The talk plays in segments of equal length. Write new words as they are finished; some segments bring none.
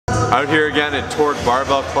Out here again at Torque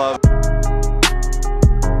Barbell Club.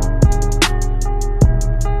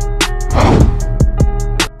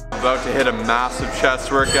 About to hit a massive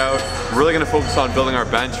chest workout. We're really going to focus on building our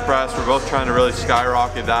bench press. We're both trying to really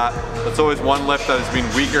skyrocket that. That's always one lift that has been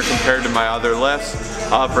weaker compared to my other lifts.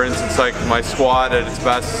 For instance, like my squat at its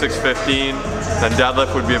best 615, then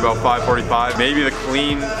deadlift would be about 545. Maybe the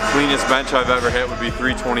cleanest bench I've ever hit would be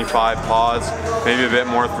 325 pause, maybe a bit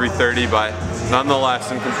more 330, but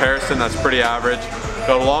nonetheless in comparison that's pretty average.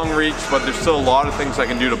 Got a long reach, but there's still a lot of things I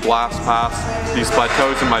can do to blast past these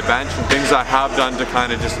plateaus in my bench and things I have done to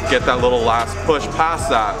kind of just get that little last push past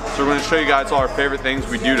that. So we're going to show you guys all our favorite things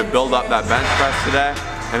we do to build up that bench press today.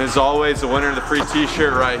 And as always, the winner of the free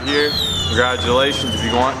t-shirt right here. Congratulations. If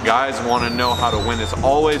you guys want to know how to win, as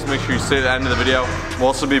always, make sure you stay to the end of the video. We'll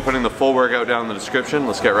also be putting the full workout down in the description.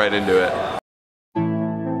 Let's get right into it.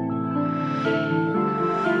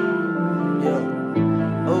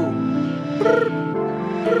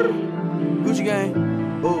 Gucci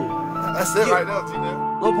gang, oh. That's it right now,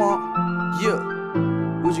 T-Now. Lil Pump, yeah.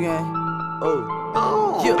 Gucci gang,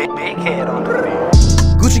 oh. Yeah. Big head on the beat.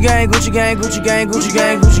 Gucci gang, Gucci gang, Gucci gang, Gucci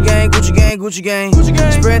gang, Gucci gang, Gucci gang, Gucci gang, Gucci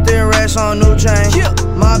gang. Spread thin racks on new chain. Yeah.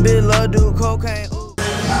 My bitch love do cocaine.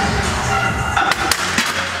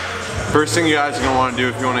 First thing you guys are going to want to do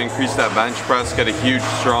if you want to increase that bench press, get a huge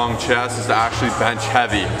strong chest, is to actually bench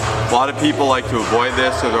heavy. A lot of people like to avoid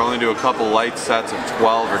this, so they'll only do a couple light sets of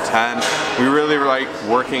 12 or 10. We really like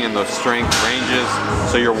working in those strength ranges,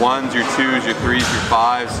 so your 1s, your 2s, your 3s, your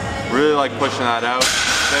 5s, really like pushing that out.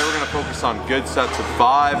 Today we're going to focus on good sets of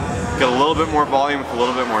 5, get a little bit more volume with a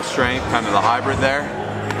little bit more strength, kind of the hybrid there.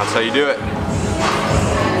 That's how you do it.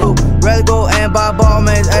 Rather go and buy ball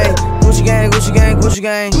mates, ayy. Gucci gang, Gucci gang, Gucci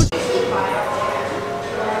gang.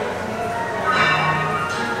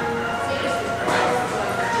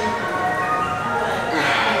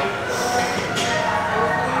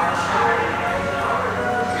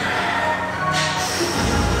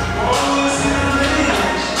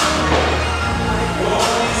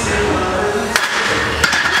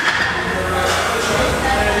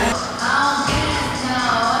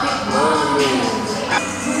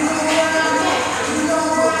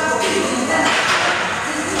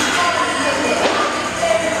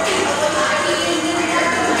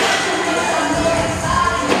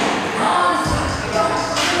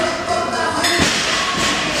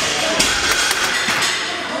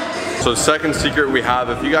 So the second secret we have,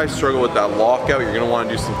 if you guys struggle with that lockout, you're going to want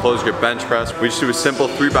to do some closed grip bench press. We just do a simple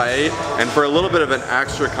 3x8, and for a little bit of an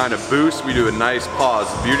extra kind of boost, we do a nice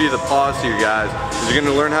pause. The beauty of the pause here, guys, is you're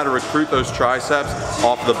going to learn how to recruit those triceps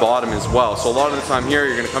off the bottom as well. So a lot of the time here,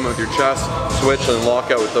 you're going to come in with your chest, switch, and lock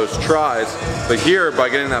out with those tris. But here, by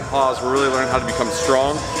getting that pause, we're really learning how to become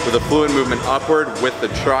strong with a fluid movement upward with the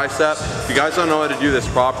tricep. If you guys don't know how to do this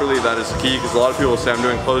properly, that is key, because a lot of people will say I'm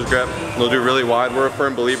doing closed grip, and they'll do really wide. We're a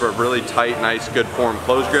firm believer of really tight, nice, good form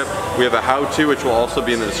closed grip. We have a how-to, which will also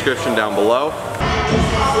be in the description down below.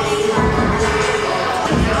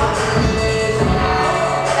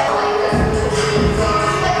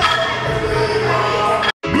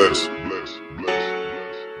 Bless.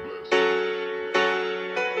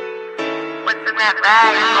 What's in that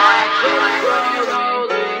bag, boy?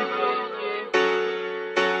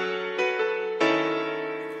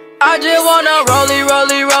 I just wanna rollie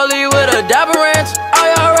with a dapper ranch.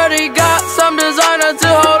 I already got some designer to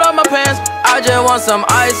hold on my pants. I just want some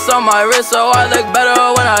ice on my wrist so I look better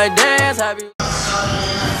when I dance. Have you?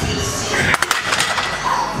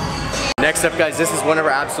 Next up, guys, this is one of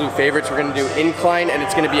our absolute favorites. We're gonna do incline, and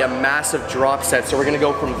it's gonna be a massive drop set. So we're gonna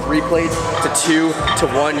go from 3 plates to 2 to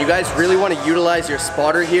 1. You guys really wanna utilize your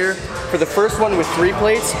spotter here. For the first one with 3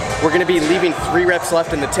 plates, we're gonna be leaving 3 reps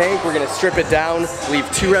left in the tank. We're gonna strip it down, leave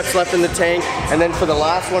 2 reps left in the tank. And then for the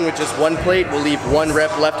last one with just 1 plate, we'll leave 1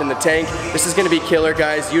 rep left in the tank. This is gonna be killer,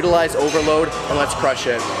 guys. Utilize overload, and let's crush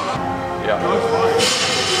it. Yeah.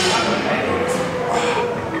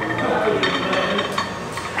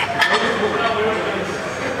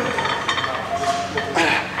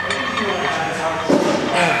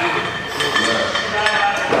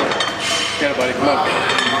 Get it, buddy, come on.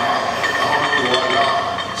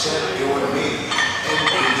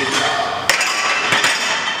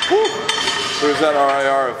 There's that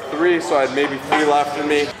RIR of 3, so I had maybe 3 left in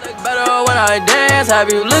me. Better when I dance, have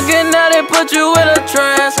you looking at it, put you in a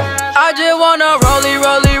trance. I just wanna rollie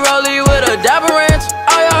with a dapper ranch.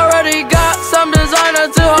 I already got some designer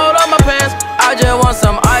to hold on my pants. I just want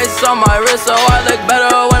some ice on my wrist so I look better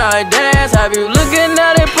when I dance. Have you looking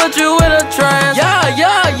at it, put you in a trance. Yeah.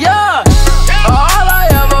 All I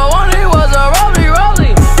ever wanted was a rollie.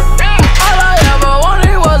 All I ever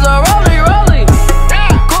wanted was a rollie.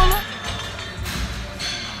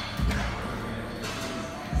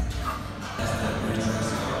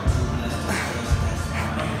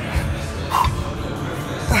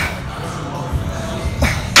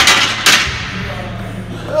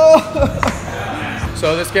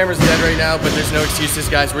 So this camera's dead right now, but there's no excuses,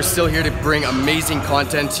 guys. We're still here to bring amazing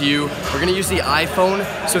content to you. We're gonna use the iPhone,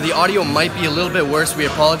 so the audio might be a little bit worse. We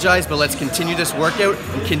apologize, but let's continue this workout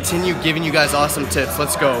and continue giving you guys awesome tips.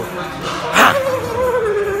 Let's go.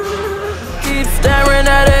 Keep staring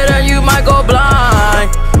at it and you might go blind.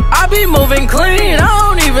 I be moving clean, I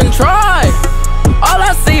don't even try. All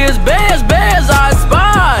I see is bears, I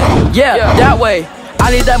spy. Yeah, that way. I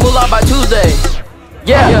need that moolah by Tuesday.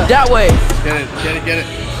 Yeah, that way. Get it, get it.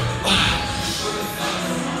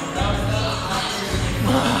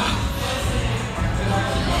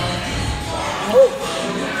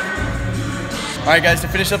 Alright guys, to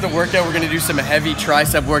finish up the workout, we're gonna do some heavy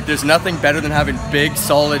tricep work. There's nothing better than having big,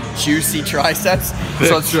 solid, juicy triceps.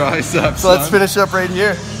 So let's finish up right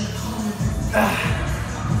here.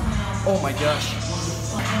 Oh my gosh.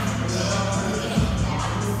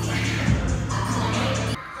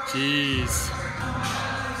 Jeez.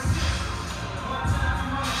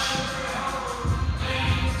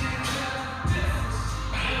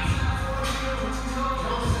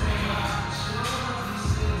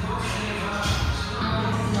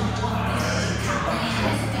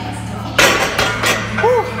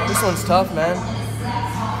 This one's tough, man.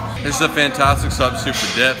 This is a fantastic substitute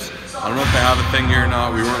for dips. I don't know if they have a thing here or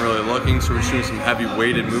not. We weren't really looking, so we're just doing some heavy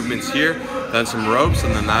weighted movements here, then some ropes,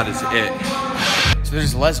 and then that is it. So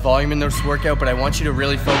there's less volume in this workout, but I want you to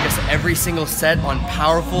really focus every single set on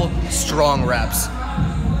powerful, strong reps.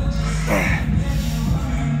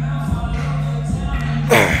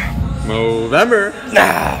 Movember.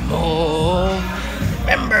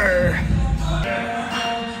 Movember.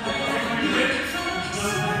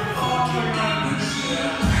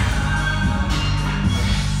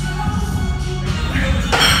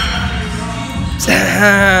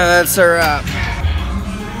 That's a wrap.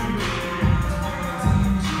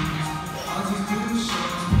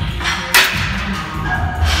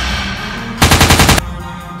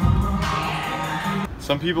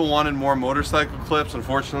 Some people wanted more motorcycle clips.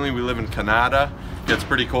 Unfortunately, we live in Canada. It gets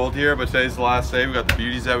pretty cold here, but today's the last day. We got the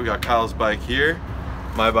beauties out. We got Kyle's bike here,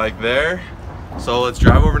 my bike there. So let's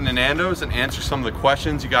drive over to Nando's and answer some of the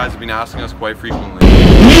questions you guys have been asking us quite frequently.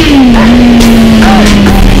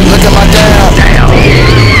 Look at my damn.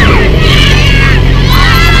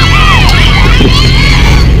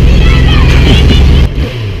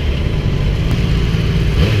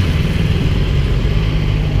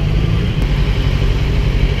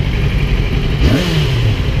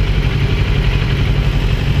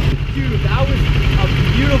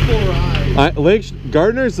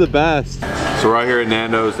 Gardner's the best. So right here at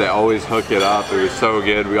Nando's, they always hook it up. It was so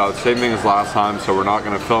good. We got the same thing as last time, so we're not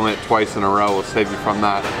gonna film it twice in a row. We'll save you from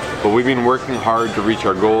that. But we've been working hard to reach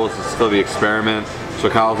our goals. It's still the experiment. So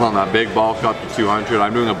Kyle's on that big bulk up to 200.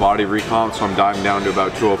 I'm doing a body recomp, so I'm diving down to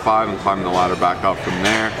about 205 and climbing the ladder back up from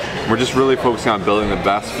there. We're just really focusing on building the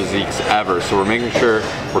best physiques ever. So we're making sure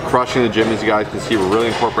we're crushing the gym, as you guys can see. We're really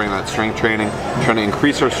incorporating that strength training, trying to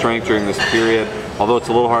increase our strength during this period. Although it's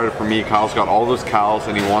a little harder for me, Kyle's got all those cals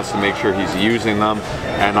and he wants to make sure he's using them.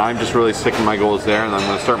 And I'm just really sticking to my goals there, and I'm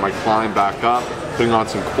gonna start my climb back up, putting on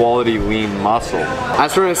some quality lean muscle.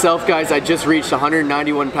 As for myself, guys, I just reached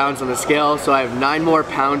 191 pounds on the scale, so I have 9 more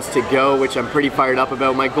pounds to go, which I'm pretty fired up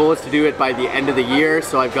about. My goal is to do it by the end of the year,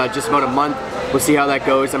 so I've got just about a month. We'll see how that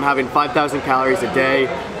goes. I'm having 5,000 calories a day,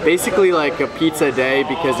 basically like a pizza a day,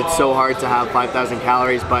 because it's so hard to have 5,000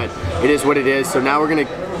 calories, but it is what it is. So now we're gonna,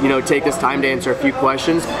 take this time to answer a few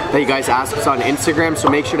questions that you guys ask us on Instagram. So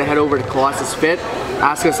make sure to head over to Colossus Fit,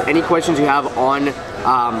 ask us any questions you have on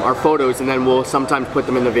our photos, and then we'll sometimes put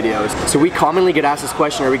them in the videos. So we commonly get asked this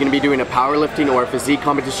question: are we going to be doing a powerlifting or a physique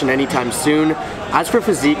competition anytime soon? As for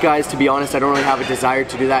physique, guys, to be honest, I don't really have a desire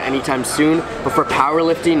to do that anytime soon, but for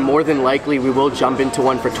powerlifting, more than likely we will jump into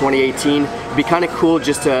one for 2018. It'd be kind of cool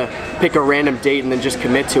just to pick a random date and then just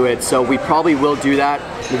commit to it, so we probably will do that.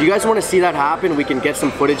 If you guys want to see that happen, we can get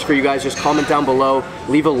some footage for you guys. Just comment down below,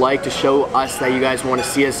 leave a like to show us that you guys want to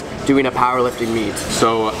see us doing a powerlifting meet.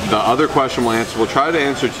 So the other question we'll try to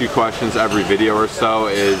answer 2 questions every video or so,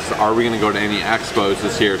 is are we going to go to any expos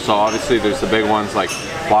this year? So obviously there's the big ones like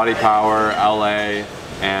Body Power, LA,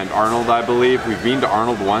 and Arnold, I believe. We've been to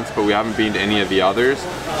Arnold once, but we haven't been to any of the others.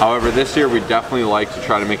 However, this year we'd definitely like to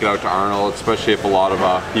try to make it out to Arnold, especially if a lot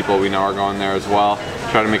of people we know are going there as well.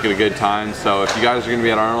 Try to make it a good time. So if you guys are going to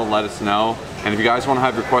be at Arnold, let us know. And if you guys want to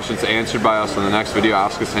have your questions answered by us in the next video,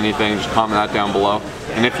 ask us anything, just comment that down below.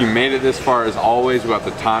 And if you made it this far, as always, we got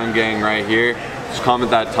the time gang right here. Just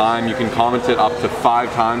comment that time. You can comment it up to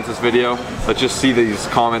 5 times this video. Let's just see these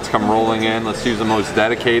comments come rolling in. Let's choose the most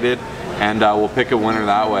dedicated, and we'll pick a winner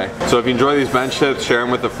that way. So if you enjoy these bench tips, share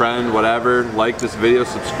them with a friend, whatever. Like this video,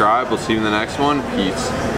 subscribe. We'll see you in the next one. Peace.